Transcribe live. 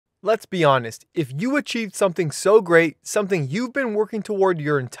Let's be honest, if you achieved something so great, something you've been working toward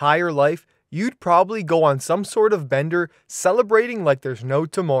your entire life, you'd probably go on some sort of bender celebrating like there's no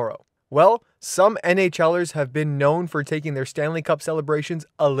tomorrow. Well, some NHLers have been known for taking their Stanley Cup celebrations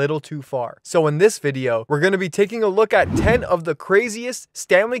a little too far. So in this video, we're going to be taking a look at 10 of the craziest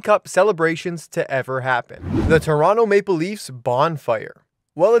Stanley Cup celebrations to ever happen. The Toronto Maple Leafs bonfire.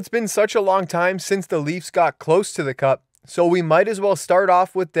 Well, it's been such a long time since the Leafs got close to the Cup, so we might as well start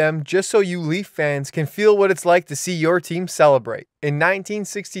off with them just so you Leaf fans can feel what it's like to see your team celebrate. In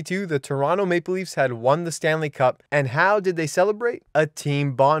 1962, the Toronto Maple Leafs had won the Stanley Cup, and how did they celebrate? A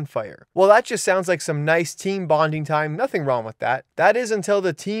team bonfire. Well, that just sounds like some nice team bonding time, nothing wrong with that. That is until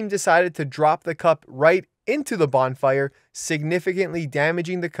the team decided to drop the cup right into the bonfire, significantly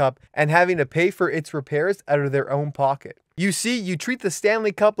damaging the cup and having to pay for its repairs out of their own pocket. You see, you treat the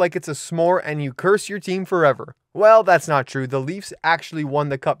Stanley Cup like it's a s'more and you curse your team forever. Well, that's not true. The Leafs actually won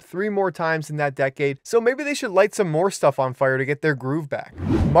the cup 3 more times in that decade, so maybe they should light some more stuff on fire to get their groove back.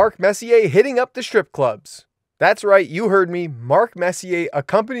 Mark Messier hitting up the strip clubs. That's right, you heard me. Mark Messier,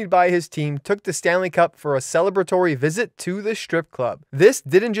 accompanied by his team, took the Stanley Cup for a celebratory visit to the strip club. This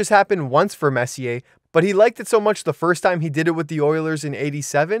didn't just happen once for Messier, but he liked it so much the first time he did it with the Oilers in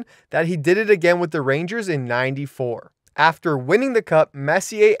 '87 that he did it again with the Rangers in '94. After winning the cup,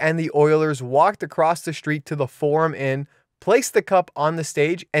 Messier and the Oilers walked across the street to the Forum Inn, placed the cup on the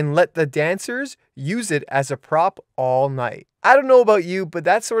stage, and let the dancers use it as a prop all night. I don't know about you, but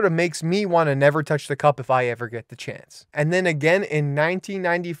that sort of makes me want to never touch the cup if I ever get the chance. And then again in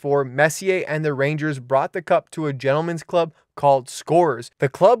 1994, Messier and the Rangers brought the cup to a gentleman's club called Scorers. The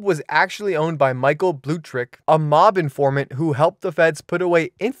club was actually owned by Michael Blutrick, a mob informant who helped the feds put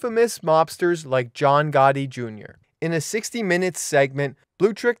away infamous mobsters like John Gotti Jr. In a 60 Minutes segment,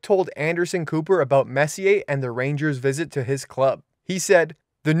 Blutrick told Anderson Cooper about Messier and the Rangers' visit to his club. He said,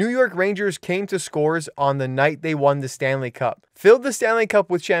 "The New York Rangers came to Scores on the night they won the Stanley Cup, filled the Stanley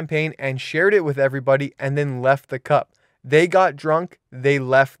Cup with champagne and shared it with everybody and then left the cup. They got drunk, they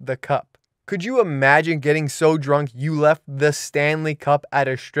left the cup." Could you imagine getting so drunk you left the Stanley Cup at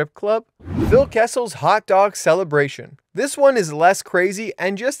a strip club? Phil Kessel's hot dog celebration. This one is less crazy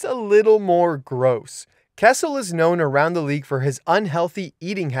and just a little more gross. Kessel is known around the league for his unhealthy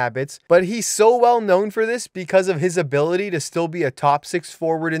eating habits, but he's so well known for this because of his ability to still be a top 6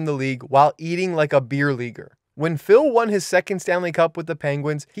 forward in the league while eating like a beer leaguer. When Phil won his second Stanley Cup with the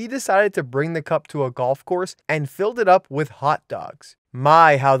Penguins, he decided to bring the cup to a golf course and filled it up with hot dogs.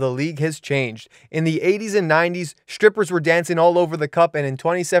 My, how the league has changed. In the 80s and 90s, strippers were dancing all over the cup, and in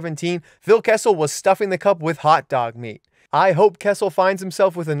 2017, Phil Kessel was stuffing the cup with hot dog meat. I hope Kessel finds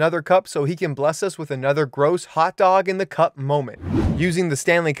himself with another cup so he can bless us with another gross hot dog in the cup moment. Using the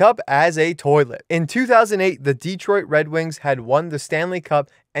Stanley Cup as a toilet. In 2008, the Detroit Red Wings had won the Stanley Cup,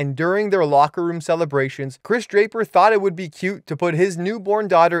 and during their locker room celebrations, Chris Draper thought it would be cute to put his newborn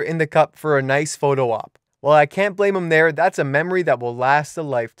daughter in the cup for a nice photo op. Well, I can't blame him there. That's a memory that will last a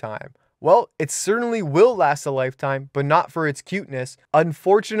lifetime. Well, it certainly will last a lifetime, but not for its cuteness.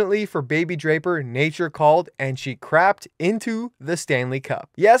 Unfortunately for baby Draper, nature called and she crapped into the Stanley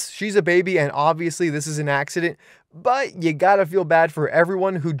Cup. Yes, she's a baby and obviously this is an accident, but you gotta feel bad for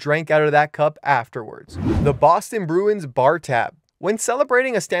everyone who drank out of that cup afterwards. The Boston Bruins bar tab. When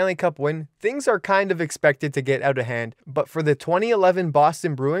celebrating a Stanley Cup win, things are kind of expected to get out of hand, but for the 2011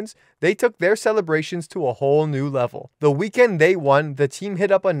 Boston Bruins, they took their celebrations to a whole new level. The weekend they won, the team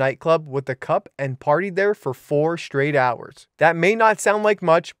hit up a nightclub with the cup and partied there for 4 straight hours. That may not sound like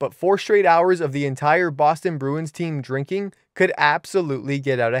much, but 4 straight hours of the entire Boston Bruins team drinking could absolutely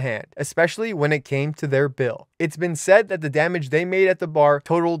get out of hand, especially when it came to their bill. It's been said that the damage they made at the bar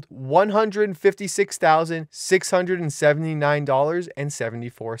totaled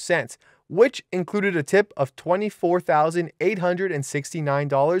 $156,679.74, which included a tip of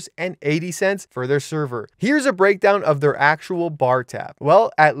 $24,869.80 for their server. Here's a breakdown of their actual bar tab.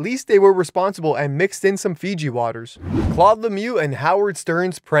 Well, at least they were responsible and mixed in some Fiji waters. Claude Lemieux and Howard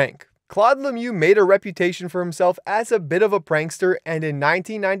Stern's prank. Claude Lemieux made a reputation for himself as a bit of a prankster, and in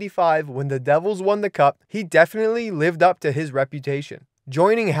 1995, when the Devils won the cup, he definitely lived up to his reputation.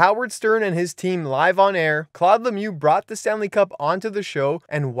 Joining Howard Stern and his team live on air, Claude Lemieux brought the Stanley Cup onto the show,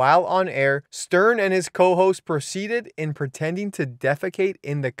 and while on air, Stern and his co-host proceeded in pretending to defecate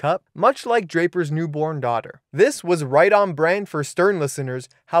in the cup, much like Draper's newborn daughter. This was right on brand for Stern listeners.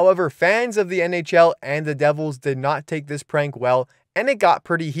 However, fans of the NHL and the Devils did not take this prank well, and it got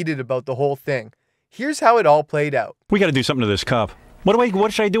pretty heated about the whole thing. Here's how it all played out. We got to do something to this cup.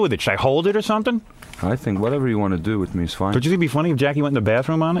 What should I do with it? Should I hold it or something? I think whatever you want to do with me is fine. Don't you think it'd be funny if Jackie went in the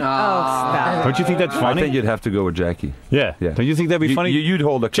bathroom on it? Oh, stop. Don't you think that's funny? I think you'd have to go with Jackie. Yeah. Yeah. Don't you think that'd be funny? You'd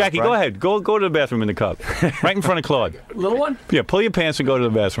hold a cup, Jackie, right? go ahead. Go to the bathroom in the cup. Right in front of Claude. Little one? Yeah, pull your pants and go to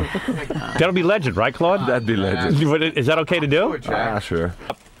the bathroom. That'll be legend, right, Claude? That'd be legend. Is that okay to do? Sure.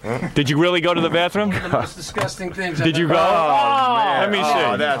 Did you really go to the bathroom? The most disgusting things Did you go? man. Let me see.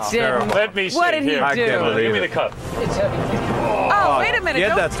 Oh, that's terrible. Let me see. What did he Here. do? I can't believe Give me it. the cup. It's heavy. Oh, wait a minute. Get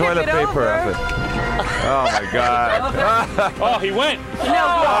Don't that tip toilet it paper over. off it. Oh my God. Oh, he went. No, he did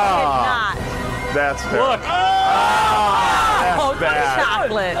not. That's terrible. Look. Oh, bad.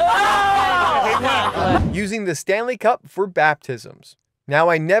 chocolate. Using the Stanley Cup for baptisms. Now,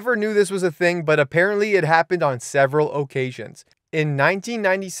 I never knew this was a thing, but apparently it happened on several occasions. In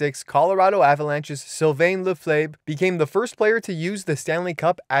 1996, Colorado Avalanche's Sylvain Lefebvre became the first player to use the Stanley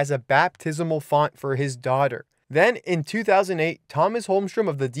Cup as a baptismal font for his daughter. Then, in 2008, Thomas Holmstrom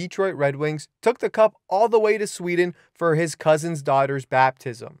of the Detroit Red Wings took the cup all the way to Sweden for his cousin's daughter's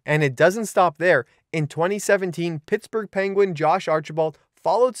baptism. And it doesn't stop there. In 2017, Pittsburgh Penguin Josh Archibald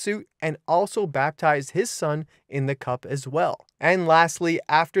followed suit and also baptized his son in the cup as well. And lastly,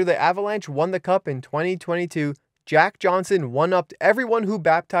 after the Avalanche won the cup in 2022, Jack Johnson one-upped everyone who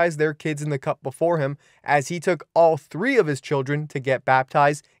baptized their kids in the cup before him, as he took all 3 of his children to get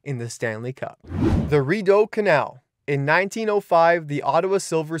baptized in the Stanley Cup. The Rideau Canal. In 1905, the Ottawa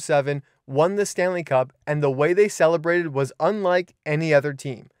Silver Seven won the Stanley Cup, and the way they celebrated was unlike any other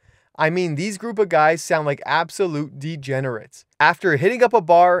team. I mean, these group of guys sound like absolute degenerates. After hitting up a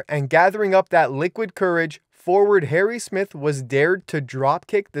bar and gathering up that liquid courage, forward Harry Smith was dared to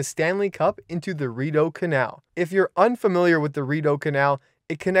dropkick the Stanley Cup into the Rideau Canal. If you're unfamiliar with the Rideau Canal,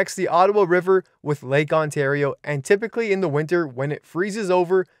 it connects the Ottawa River with Lake Ontario, and typically in the winter when it freezes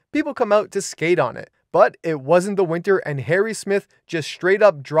over, people come out to skate on it. But it wasn't the winter, and Harry Smith just straight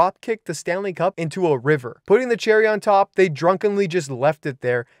up dropkicked the Stanley Cup into a river. Putting the cherry on top, they drunkenly just left it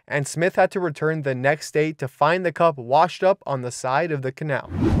there, and Smith had to return the next day to find the cup washed up on the side of the canal.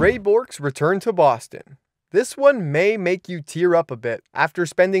 Ray Bourque's return to Boston. This one may make you tear up a bit. After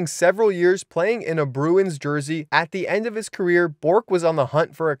spending several years playing in a Bruins jersey, at the end of his career, Bourque was on the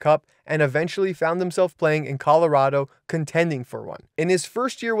hunt for a cup and eventually found himself playing in Colorado, contending for one. In his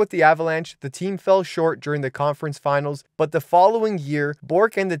first year with the Avalanche, the team fell short during the conference finals, but the following year,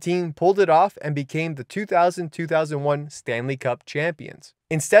 Bourque and the team pulled it off and became the 2000-2001 Stanley Cup champions.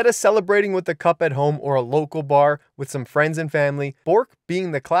 Instead of celebrating with the cup at home or a local bar with some friends and family, Bourque,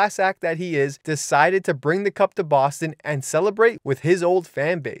 being the class act that he is, decided to bring the cup to Boston and celebrate with his old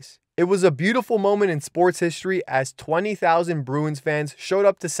fan base. It was a beautiful moment in sports history as 20,000 Bruins fans showed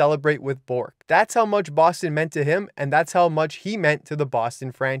up to celebrate with Bourque. That's how much Boston meant to him, and that's how much he meant to the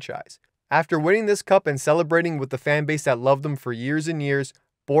Boston franchise. After winning this cup and celebrating with the fan base that loved him for years and years,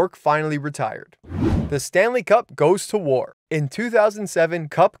 Bourque finally retired. The Stanley Cup goes to war. In 2007,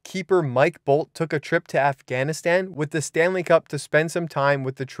 Cup keeper Mike Bolt took a trip to Afghanistan with the Stanley Cup to spend some time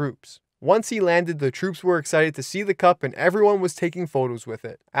with the troops. Once he landed, the troops were excited to see the cup and everyone was taking photos with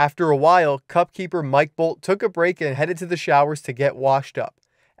it. After a while, Cup keeper Mike Bolt took a break and headed to the showers to get washed up.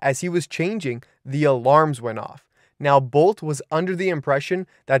 As he was changing, the alarms went off. Now, Bolt was under the impression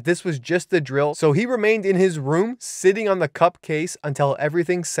that this was just a drill, so he remained in his room sitting on the cup case until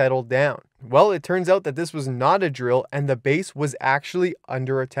everything settled down. Well, it turns out that this was not a drill and the base was actually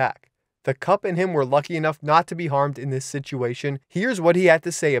under attack. The cup and him were lucky enough not to be harmed in this situation. Here's what he had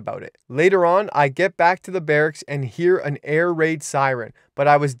to say about it. Later on, I get back to the barracks and hear an air raid siren, but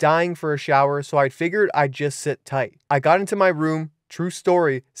I was dying for a shower, so I figured I'd just sit tight. I got into my room, true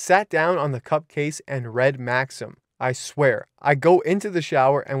story, sat down on the cup case and read Maxim. I swear, I go into the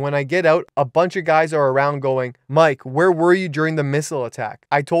shower and when I get out, a bunch of guys are around going, "Mike, where were you during the missile attack?"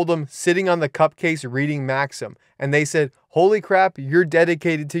 I told them, sitting on the cup case reading Maxim, and they said, "Holy crap, you're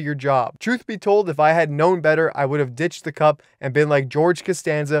dedicated to your job." Truth be told, if I had known better, I would have ditched the cup and been like George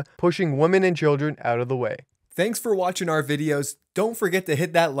Costanza, pushing women and children out of the way. Thanks for watching our videos. Don't forget to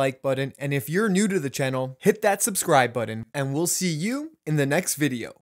hit that like button, and if you're new to the channel, hit that subscribe button, and we'll see you in the next video.